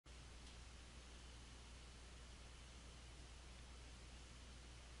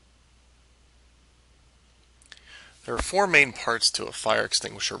There are four main parts to a fire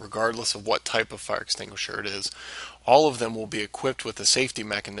extinguisher, regardless of what type of fire extinguisher it is. All of them will be equipped with a safety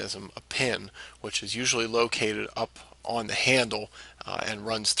mechanism, a pin, which is usually located up on the handle and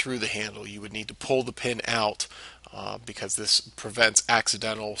runs through the handle. You would need to pull the pin out because this prevents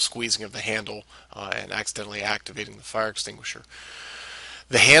accidental squeezing of the handle and accidentally activating the fire extinguisher.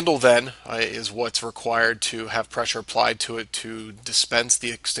 The handle then is what's required to have pressure applied to it to dispense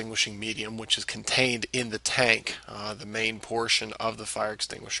the extinguishing medium, which is contained in the tank, the main portion of the fire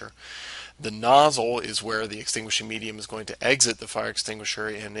extinguisher. The nozzle is where the extinguishing medium is going to exit the fire extinguisher,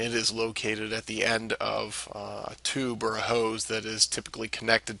 and it is located at the end of a tube or a hose that is typically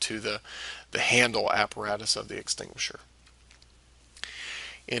connected to the handle apparatus of the extinguisher.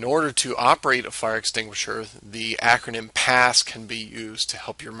 In order to operate a fire extinguisher, the acronym P.A.S.S can be used to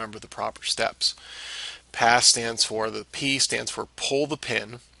help you remember the proper steps. P.A.S.S stands for, the P stands for pull the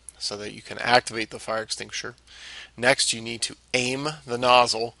pin so that you can activate the fire extinguisher. Next, you need to aim the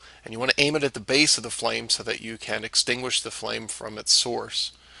nozzle, and you want to aim it at the base of the flame so that you can extinguish the flame from its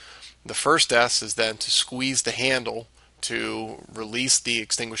source. The first S is then to squeeze the handle to release the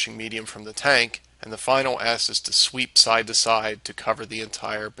extinguishing medium from the tank, and the final S is to sweep side to side to cover the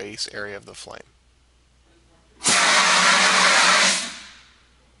entire base area of the flame.